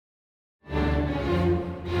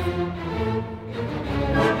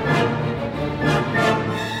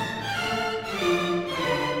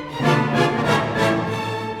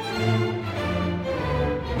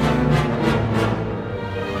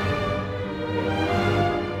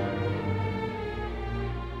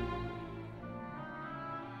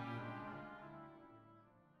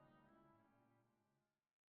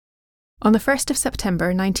On the 1st of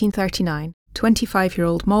September 1939,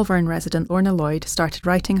 25-year-old Malvern resident Lorna Lloyd started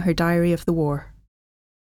writing her diary of the war.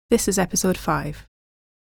 This is episode 5.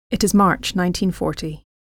 It is March 1940.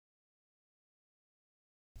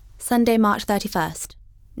 Sunday, March 31st,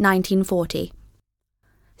 1940.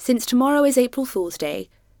 Since tomorrow is April Fool's Day,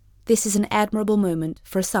 this is an admirable moment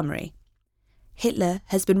for a summary. Hitler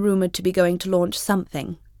has been rumoured to be going to launch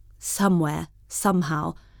something, somewhere,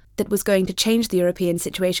 somehow, that was going to change the European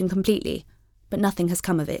situation completely, but nothing has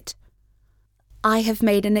come of it. I have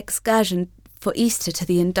made an excursion for Easter to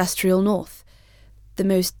the industrial north, the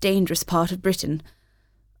most dangerous part of Britain.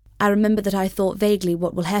 I remember that I thought vaguely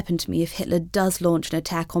what will happen to me if Hitler does launch an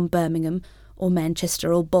attack on Birmingham or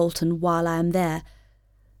Manchester or Bolton while I am there,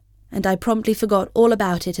 and I promptly forgot all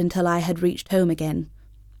about it until I had reached home again.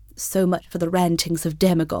 So much for the rantings of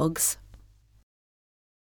demagogues.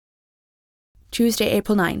 Tuesday,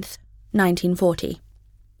 April 9th, 1940.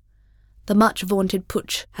 The much-vaunted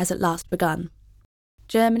putsch has at last begun.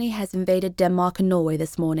 Germany has invaded Denmark and Norway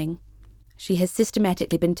this morning. She has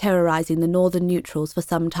systematically been terrorising the northern neutrals for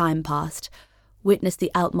some time past. Witness the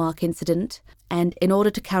Altmark incident, and in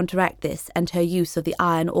order to counteract this and her use of the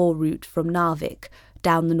iron ore route from Narvik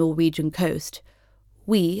down the Norwegian coast,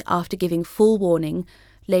 we, after giving full warning,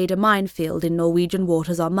 laid a minefield in Norwegian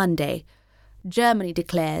waters on Monday. Germany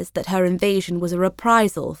declares that her invasion was a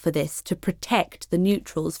reprisal for this to protect the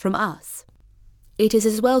neutrals from us. It is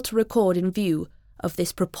as well to record in view of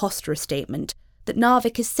this preposterous statement that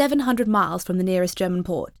Narvik is 700 miles from the nearest German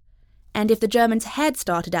port, and if the Germans had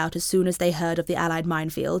started out as soon as they heard of the Allied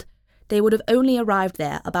minefield, they would have only arrived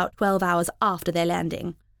there about 12 hours after their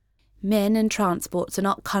landing. Men and transports are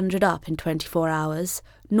not conjured up in 24 hours,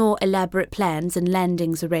 nor elaborate plans and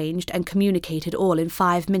landings arranged and communicated all in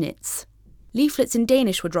 5 minutes. Leaflets in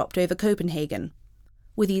Danish were dropped over Copenhagen,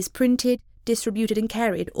 with these printed, distributed and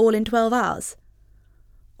carried all in 12 hours.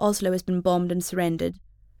 Oslo has been bombed and surrendered,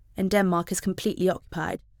 and Denmark is completely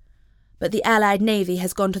occupied. But the Allied Navy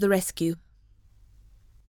has gone to the rescue.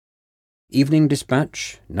 Evening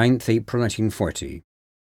Dispatch, 9th April 1940.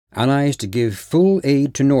 Allies to give full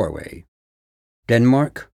aid to Norway.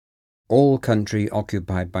 Denmark, all country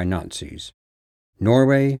occupied by Nazis.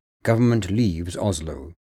 Norway, government leaves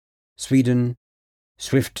Oslo. Sweden,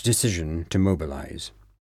 swift decision to mobilize.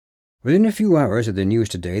 Within a few hours of the news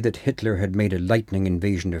today that Hitler had made a lightning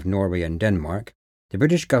invasion of Norway and Denmark, the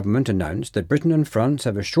British government announced that Britain and France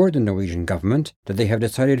have assured the Norwegian government that they have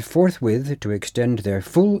decided forthwith to extend their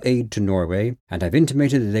full aid to Norway and have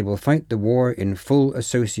intimated that they will fight the war in full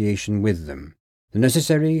association with them. The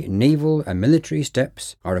necessary naval and military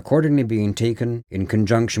steps are accordingly being taken in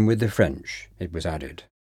conjunction with the French, it was added.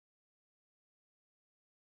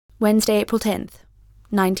 Wednesday, April 10th,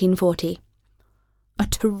 1940. A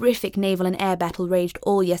terrific naval and air battle raged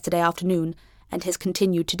all yesterday afternoon and has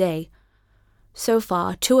continued today. So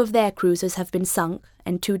far, 2 of their cruisers have been sunk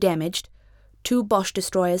and 2 damaged, 2 Bosch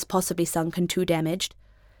destroyers possibly sunk and 2 damaged,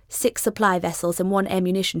 6 supply vessels and 1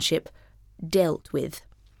 ammunition ship dealt with.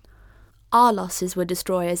 Our losses were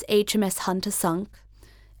destroyers HMS Hunter sunk,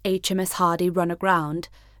 HMS Hardy run aground,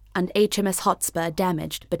 and HMS Hotspur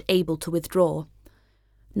damaged but able to withdraw.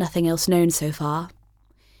 Nothing else known so far.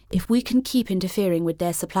 If we can keep interfering with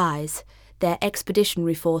their supplies, their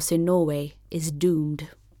expeditionary force in Norway is doomed.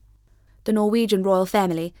 The Norwegian royal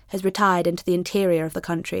family has retired into the interior of the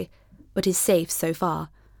country, but is safe so far.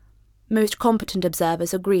 Most competent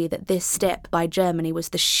observers agree that this step by Germany was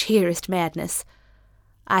the sheerest madness.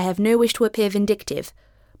 I have no wish to appear vindictive,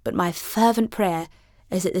 but my fervent prayer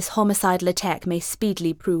is that this homicidal attack may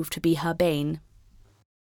speedily prove to be her bane.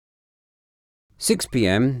 6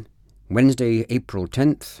 p.m., Wednesday, April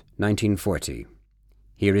 10th, 1940.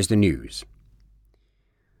 Here is the news.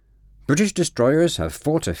 British destroyers have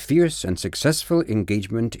fought a fierce and successful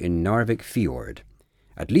engagement in Narvik Fjord.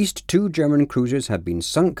 At least 2 German cruisers have been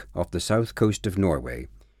sunk off the south coast of Norway.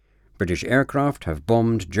 British aircraft have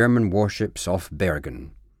bombed German warships off Bergen.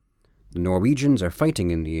 The Norwegians are fighting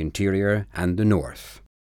in the interior and the north.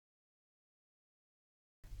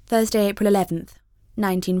 Thursday, April 11th,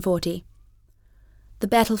 1940. The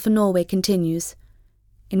battle for Norway continues.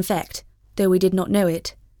 In fact, though we did not know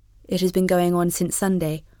it, it has been going on since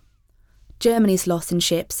Sunday. Germany's loss in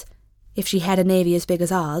ships, if she had a navy as big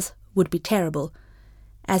as ours, would be terrible.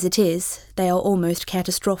 As it is, they are almost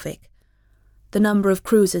catastrophic. The number of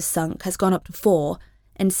cruisers sunk has gone up to 4,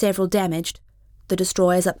 and several damaged, the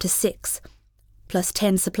destroyers up to 6, plus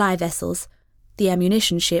 10 supply vessels, the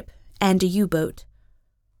ammunition ship, and a U-boat.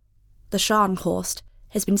 The Scharnhorst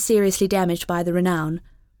has been seriously damaged by the Renown,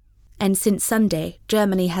 and since Sunday,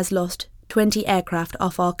 Germany has lost 20 aircraft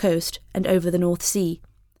off our coast and over the North Sea.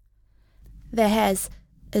 There has,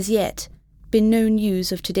 as yet, been no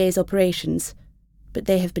news of today's operations, but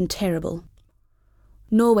they have been terrible.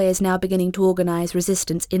 Norway is now beginning to organise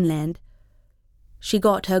resistance inland. She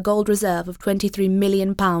got her gold reserve of £23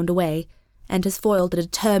 million away and has foiled a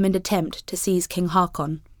determined attempt to seize King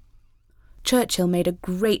Haakon. Churchill made a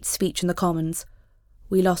great speech in the Commons.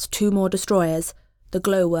 We lost 2 more destroyers, the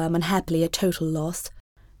Glowworm unhappily a total loss,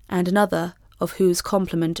 and another of whose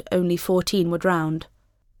complement only 14 were drowned.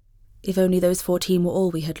 If only those 14 were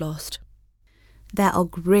all we had lost. There are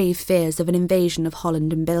grave fears of an invasion of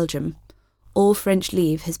Holland and Belgium. All French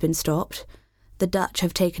leave has been stopped. The Dutch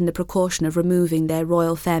have taken the precaution of removing their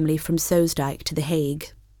royal family from Soesdijk to The Hague.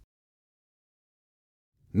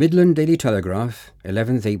 Midland Daily Telegraph,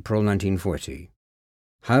 11th April 1940.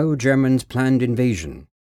 How Germans planned invasion.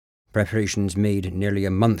 Preparations made nearly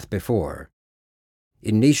a month before.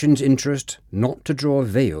 In nation's interest not to draw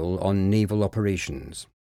veil on naval operations.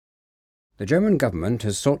 The German government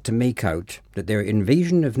has sought to make out that their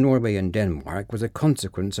invasion of Norway and Denmark was a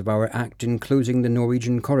consequence of our act in closing the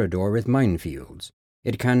Norwegian corridor with minefields.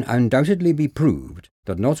 It can undoubtedly be proved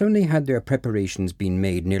that not only had their preparations been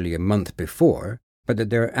made nearly a month before, but that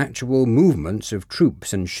their actual movements of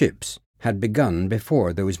troops and ships had begun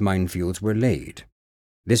before those minefields were laid.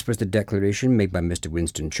 This was the declaration made by Mr.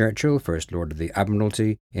 Winston Churchill, First Lord of the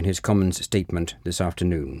Admiralty, in his Commons statement this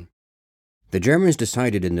afternoon. The Germans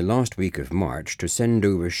decided in the last week of March to send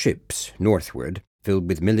over ships northward filled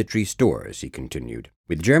with military stores, he continued,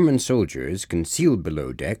 with German soldiers concealed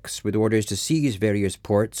below decks with orders to seize various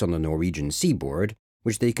ports on the Norwegian seaboard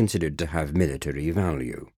which they considered to have military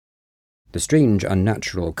value. The strange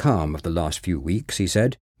unnatural calm of the last few weeks, he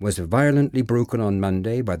said, was violently broken on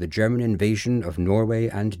Monday by the German invasion of Norway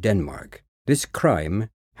and Denmark. This crime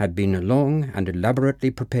had been long and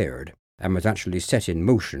elaborately prepared and was actually set in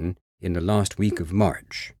motion in the last week of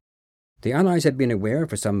March. The Allies had been aware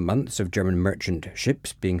for some months of German merchant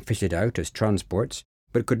ships being fitted out as transports,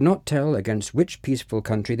 but could not tell against which peaceful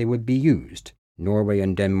country they would be used. Norway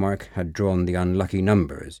and Denmark had drawn the unlucky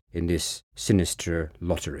numbers in this sinister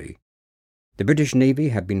lottery. The British Navy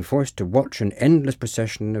had been forced to watch an endless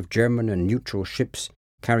procession of German and neutral ships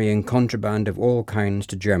carrying contraband of all kinds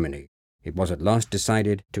to Germany. It was at last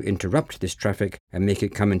decided to interrupt this traffic and make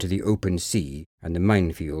it come into the open sea, and the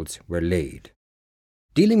minefields were laid.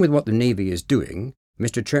 Dealing with what the Navy is doing,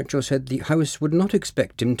 Mr. Churchill said the House would not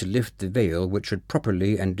expect him to lift the veil which should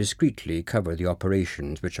properly and discreetly cover the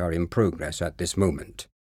operations which are in progress at this moment.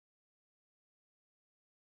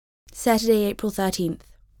 Saturday, April 13th,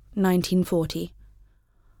 1940.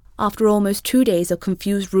 After almost 2 days of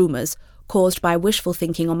confused rumours caused by wishful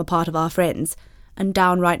thinking on the part of our friends, and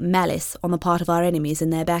downright malice on the part of our enemies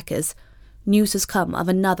and their backers, news has come of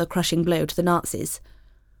another crushing blow to the Nazis.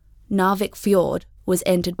 Narvik Fjord was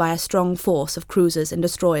entered by a strong force of cruisers and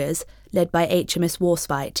destroyers led by HMS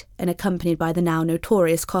Warspite and accompanied by the now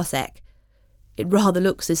notorious Cossack. It rather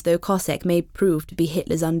looks as though Cossack may prove to be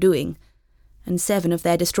Hitler's undoing, and 7 of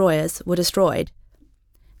their destroyers were destroyed.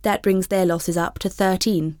 That brings their losses up to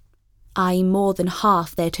 13, i.e. more than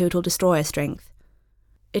half their total destroyer strength.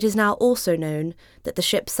 It is now also known that the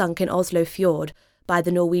ship sunk in Oslo Fjord by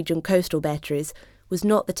the Norwegian coastal batteries was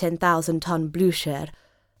not the 10,000-ton Blücher,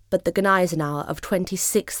 but the Gneisenau of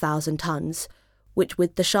 26,000 tons, which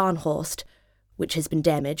with the Scharnhorst, which has been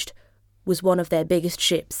damaged, was one of their biggest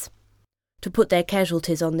ships. To put their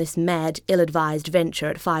casualties on this mad, ill-advised venture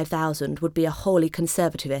at 5,000 would be a wholly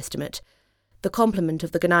conservative estimate. The complement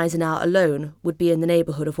of the Gneisenau alone would be in the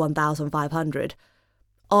neighbourhood of 1,500.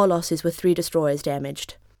 Our losses were 3 destroyers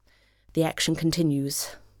damaged. The action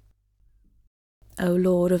continues. O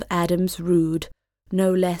Lord of Adam's rood,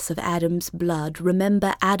 no less of Adam's blood,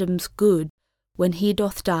 remember Adam's good, when he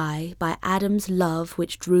doth die, by Adam's love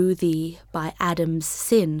which drew thee, by Adam's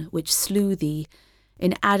sin which slew thee,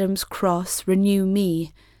 in Adam's cross renew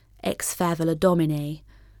me, ex favela Domine.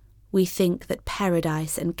 We think that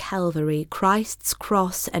Paradise and Calvary, Christ's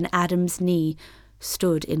cross and Adam's knee,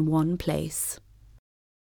 stood in one place.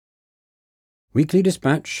 Weekly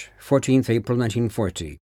Dispatch, 14th April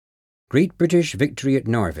 1940. Great British victory at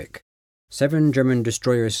Narvik. 7 German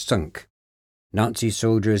destroyers sunk. Nazi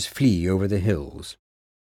soldiers flee over the hills.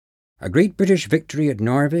 A great British victory at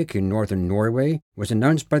Narvik in northern Norway was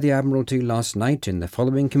announced by the Admiralty last night in the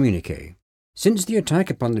following communiqué. Since the attack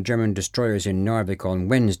upon the German destroyers in Narvik on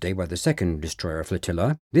Wednesday by the 2nd Destroyer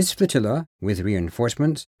Flotilla, this flotilla, with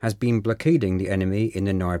reinforcements, has been blockading the enemy in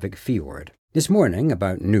the Narvik Fjord. This morning,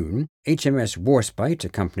 about noon, HMS Warspite,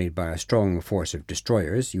 accompanied by a strong force of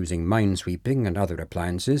destroyers using minesweeping and other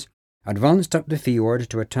appliances, advanced up the fjord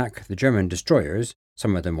to attack the German destroyers,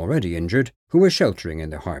 some of them already injured, who were sheltering in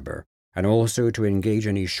the harbour, and also to engage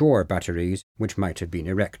any shore batteries which might have been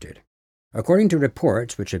erected. According to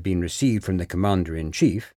reports which had been received from the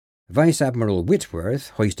Commander-in-Chief, Vice Admiral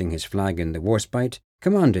Whitworth, hoisting his flag in the Warspite,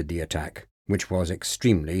 commanded the attack, which was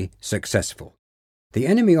extremely successful. The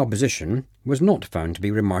enemy opposition was not found to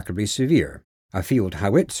be remarkably severe. A field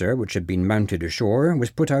howitzer which had been mounted ashore was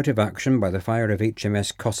put out of action by the fire of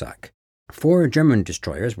HMS Cossack. 4 German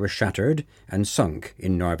destroyers were shattered and sunk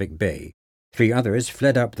in Narvik Bay. 3 others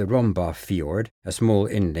fled up the Rombach Fjord, a small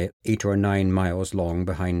inlet 8 or 9 miles long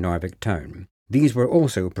behind Narvik town. These were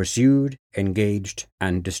also pursued, engaged,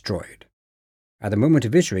 and destroyed. At the moment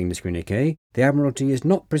of issuing this communiqué, the Admiralty is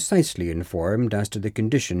not precisely informed as to the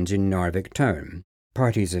conditions in Narvik town.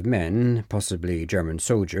 Parties of men, possibly German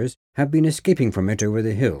soldiers, have been escaping from it over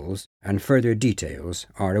the hills, and further details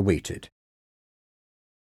are awaited.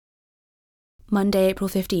 Monday, April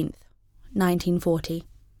 15th, 1940.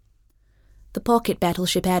 The pocket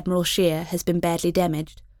battleship Admiral Scheer has been badly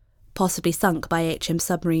damaged, possibly sunk by HM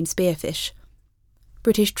submarine Spearfish.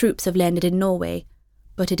 British troops have landed in Norway,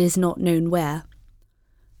 but it is not known where.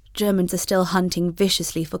 Germans are still hunting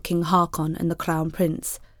viciously for King Haakon and the Crown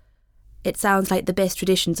Prince. It sounds like the best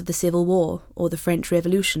traditions of the Civil War or the French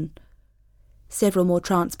Revolution. Several more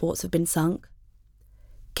transports have been sunk.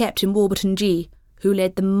 Captain Warburton G., who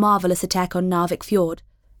led the marvellous attack on Narvik Fjord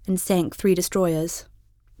and sank 3 destroyers,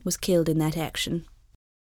 was killed in that action.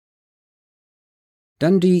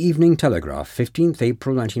 Dundee Evening Telegraph, 15th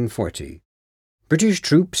April 1940. British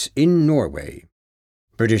troops in Norway.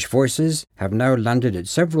 British forces have now landed at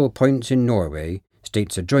several points in Norway,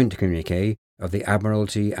 states a joint communiqué of the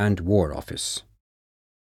Admiralty and War Office.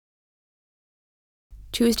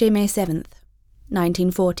 Tuesday, May 7th,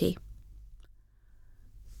 1940.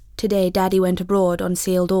 Today, Daddy went abroad on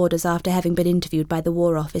sealed orders after having been interviewed by the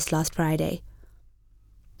War Office last Friday.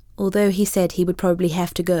 Although he said he would probably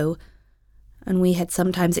have to go, and we had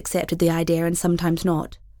sometimes accepted the idea and sometimes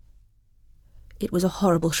not, it was a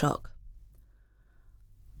horrible shock.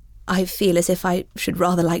 I feel as if I should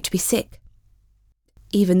rather like to be sick,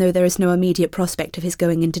 even though there is no immediate prospect of his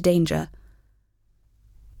going into danger.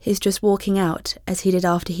 His just walking out, as he did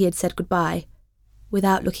after he had said goodbye,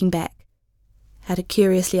 without looking back, had a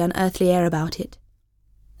curiously unearthly air about it,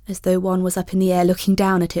 as though one was up in the air looking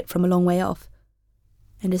down at it from a long way off,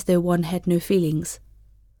 and as though one had no feelings.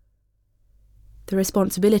 The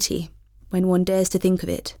responsibility, when one dares to think of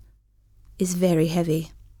it, is very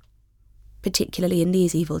heavy, particularly in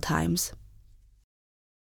these evil times.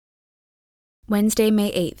 Wednesday,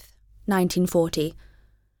 May 8th, 1940.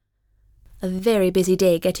 A very busy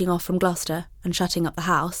day getting off from Gloucester and shutting up the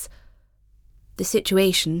house. The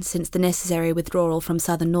situation, since the necessary withdrawal from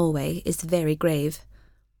southern Norway, is very grave.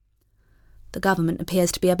 The government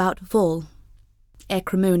appears to be about to fall.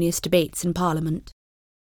 Acrimonious debates in Parliament.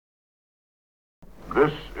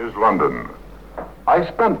 This is London. I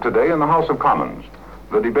spent today in the House of Commons.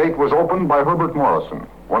 The debate was opened by Herbert Morrison,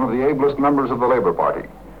 one of the ablest members of the Labour Party.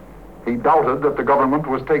 He doubted that the government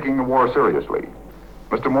was taking the war seriously.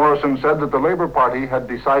 Mr. Morrison said that the Labour Party had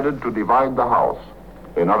decided to divide the House.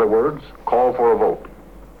 In other words, call for a vote.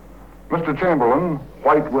 Mr. Chamberlain,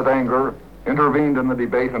 white with anger, intervened in the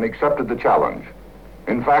debate and accepted the challenge.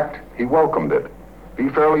 In fact, he welcomed it. He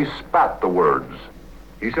fairly spat the words.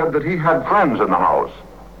 He said that he had friends in the House,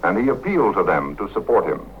 and he appealed to them to support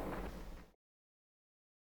him.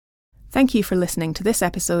 Thank you for listening to this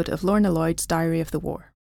episode of Lorna Lloyd's Diary of the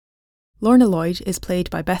War. Lorna Lloyd is played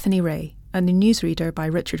by Bethany Ray and the newsreader by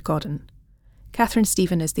Richard Godden. Catherine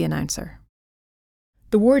Stephen is the announcer.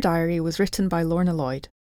 The War Diary was written by Lorna Lloyd.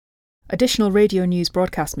 Additional radio news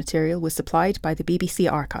broadcast material was supplied by the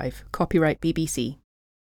BBC Archive, copyright BBC.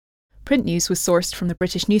 Print news was sourced from the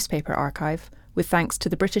British Newspaper Archive, with thanks to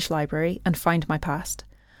the British Library and FindMyPast,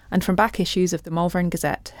 and from back issues of the Malvern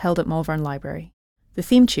Gazette held at Malvern Library. The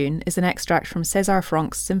theme tune is an extract from César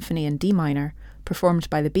Franck's Symphony in D minor, performed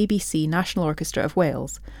by the BBC National Orchestra of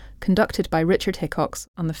Wales, conducted by Richard Hickox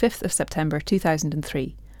on the 5th of September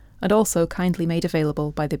 2003, and also kindly made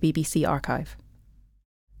available by the BBC Archive.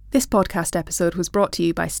 This podcast episode was brought to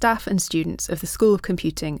you by staff and students of the School of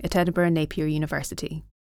Computing at Edinburgh Napier University.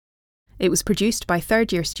 It was produced by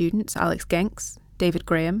third-year students Alex Genks, David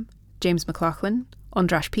Graham, James McLaughlin,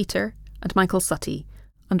 Andrash Peter, and Michael Sutty,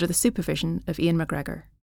 under the supervision of Ian McGregor.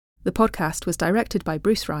 The podcast was directed by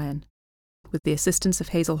Bruce Ryan, with the assistance of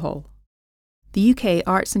Hazel Hall. The UK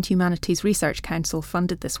Arts and Humanities Research Council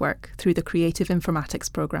funded this work through the Creative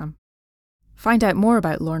Informatics programme. Find out more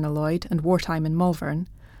about Lorna Lloyd and wartime in Malvern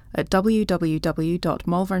at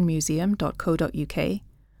www.malvernmuseum.co.uk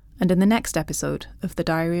and in the next episode of The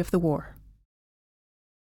Diary of the War.